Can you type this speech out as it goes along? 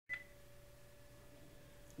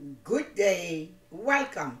Good day,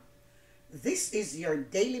 welcome. This is your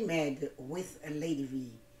Daily Med with Lady V.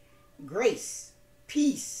 Grace,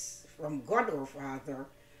 peace from God our Father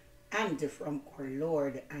and from our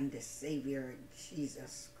Lord and Savior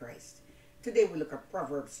Jesus Christ. Today we look at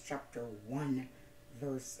Proverbs chapter 1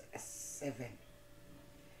 verse 7.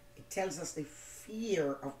 It tells us the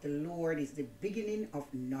fear of the Lord is the beginning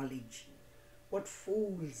of knowledge, but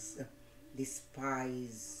fools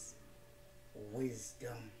despise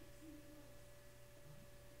wisdom.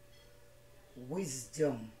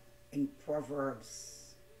 Wisdom in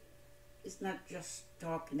Proverbs is not just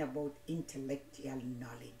talking about intellectual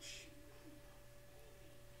knowledge,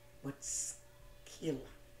 but skill.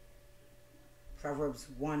 Proverbs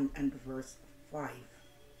 1 and verse 5.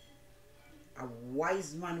 A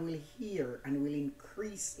wise man will hear and will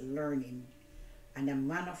increase learning, and a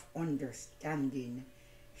man of understanding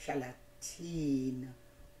shall attain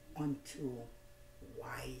unto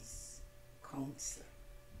wise counsel.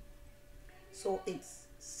 So it's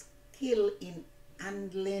skill in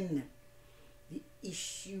handling the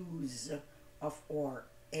issues of our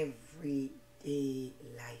everyday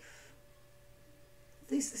life.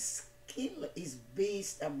 This skill is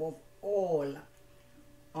based above all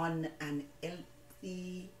on an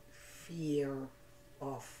healthy fear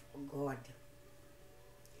of God.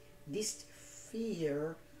 This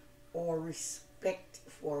fear or respect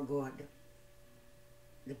for God,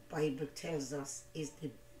 the Bible tells us, is the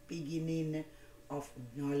beginning of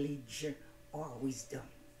knowledge or wisdom.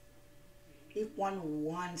 If one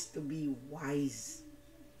wants to be wise,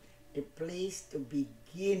 the place to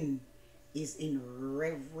begin is in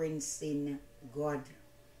reverencing God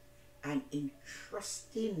and in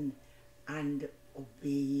trusting and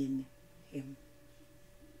obeying Him.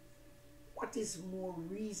 What is more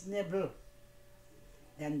reasonable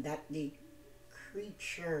than that the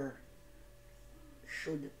creature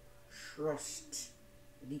should trust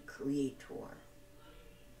the Creator?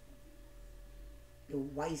 The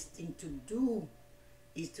wise thing to do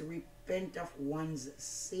is to repent of one's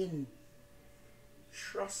sin,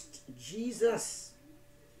 trust Jesus,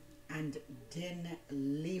 and then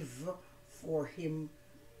live for Him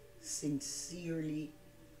sincerely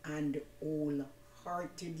and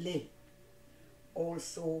wholeheartedly.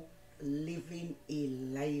 Also living a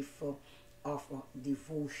life of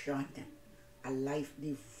devotion, a life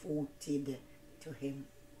devoted to Him.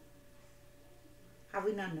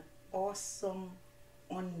 Having an awesome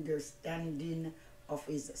understanding of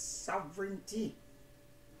His sovereignty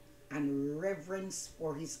and reverence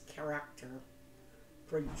for His character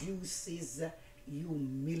produces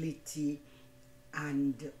humility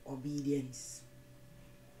and obedience.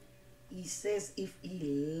 He says, if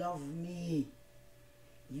ye love me,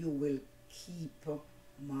 you will keep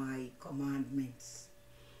my commandments.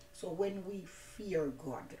 So when we fear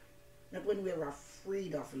God, not when we are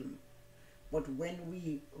afraid of Him, but when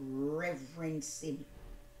we reverence Him,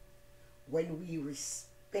 when we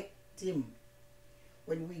respect Him,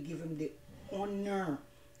 when we give Him the honor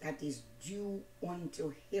that is due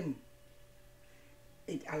unto Him,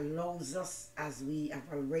 it allows us, as we have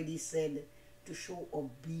already said, to show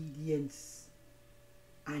obedience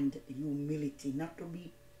and humility, not to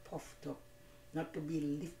be puffed up, not to be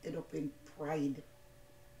lifted up in pride,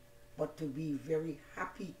 but to be very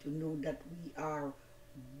happy to know that we are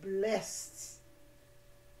blessed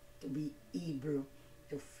to be able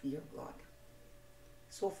to fear God.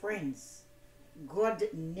 So friends, God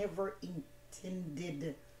never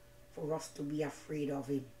intended for us to be afraid of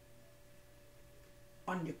Him.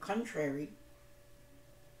 On the contrary,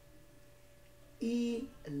 He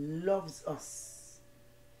loves us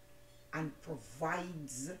and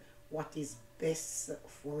provides what is best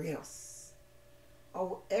for us.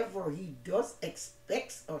 However, He does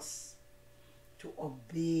expect us to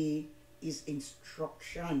obey His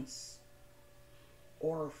instructions.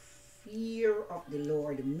 Or fear of the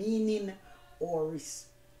Lord, meaning or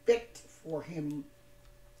respect for Him,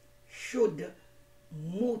 should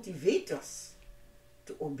motivate us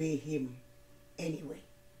to obey Him anyway.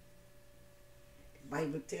 The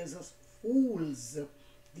Bible tells us fools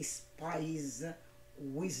despise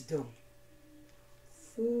wisdom.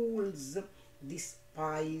 Fools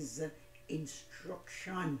despise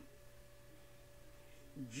instruction.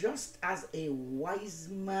 Just as a wise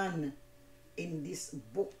man in this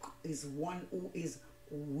book is one who is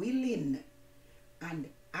willing and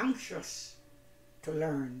anxious to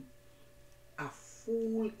learn, a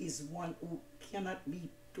fool is one who cannot be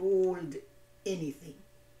told anything.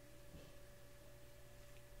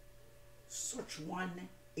 Such one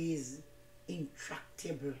is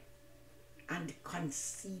intractable and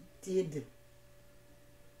conceited.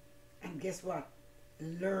 And guess what?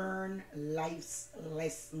 learn life's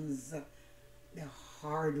lessons the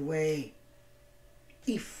hard way,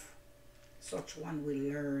 if such one will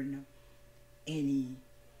learn any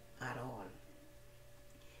at all.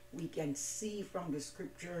 We can see from the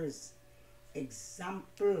scriptures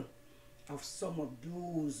example of some of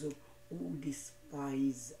those who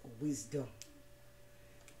despise wisdom.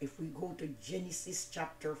 If we go to Genesis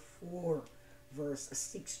chapter 4, verse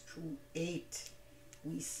 6 through 8,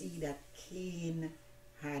 we see that Cain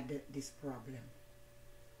had this problem.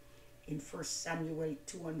 In 1 Samuel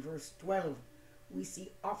 2 and verse 12, we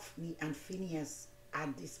see Ophni and Phinehas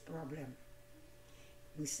had this problem.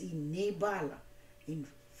 We see Nabal in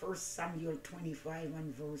 1 Samuel 25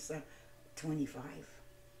 and verse 25.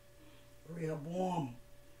 Rehoboam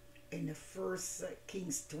in the 1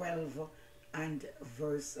 Kings 12 and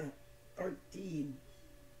verse 13.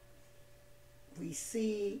 We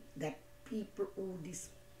see that people who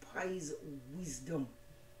despise wisdom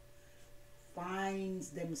finds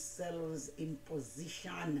themselves in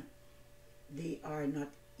position they are not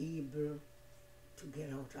able to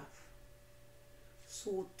get out of.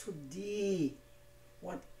 So today,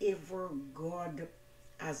 whatever God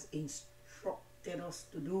has instructed us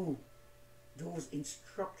to do, those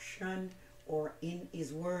instructions are in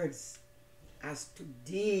his words. As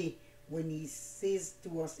today, when he says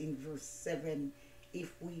to us in verse 7,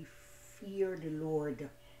 if we fear the Lord,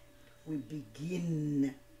 we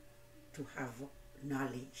begin to have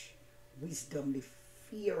knowledge, wisdom. The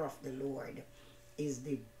fear of the Lord is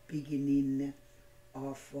the beginning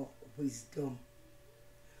of wisdom.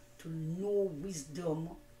 To know wisdom,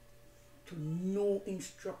 to know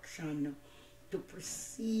instruction, to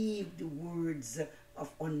perceive the words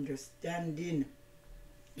of understanding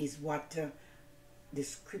is what the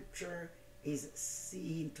scripture is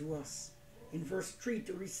saying to us. In verse 3,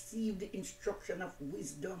 to receive the instruction of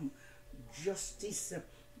wisdom, justice,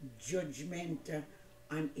 judgment,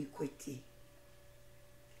 and equity.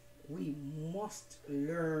 We must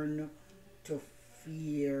learn to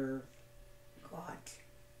fear God.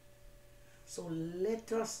 So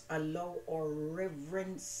let us allow our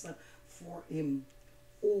reverence for him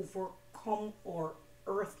overcome our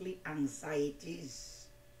earthly anxieties.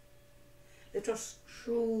 Let us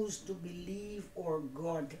choose to believe our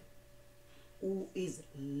God, who is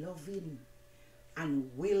loving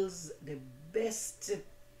and wills the best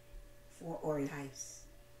for our lives.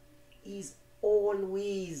 He is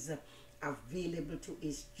always available to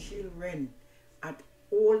his children at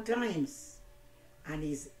all times and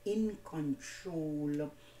is in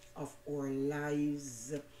control of our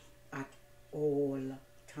lives at all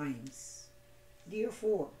times.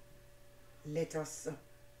 Therefore, let us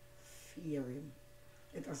fear him.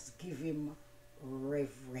 Let us give him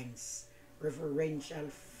reverence, reverential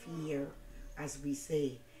fear, as we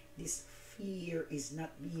say. This fear is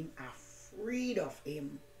not being afraid of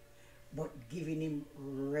him, but giving him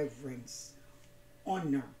reverence,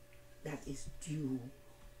 honor that is due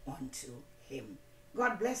unto him.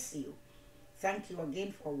 God bless you. Thank you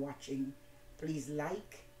again for watching. Please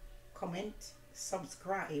like, comment,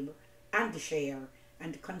 subscribe, and share,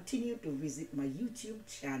 and continue to visit my YouTube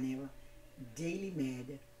channel, Daily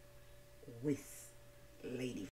Med with Lady.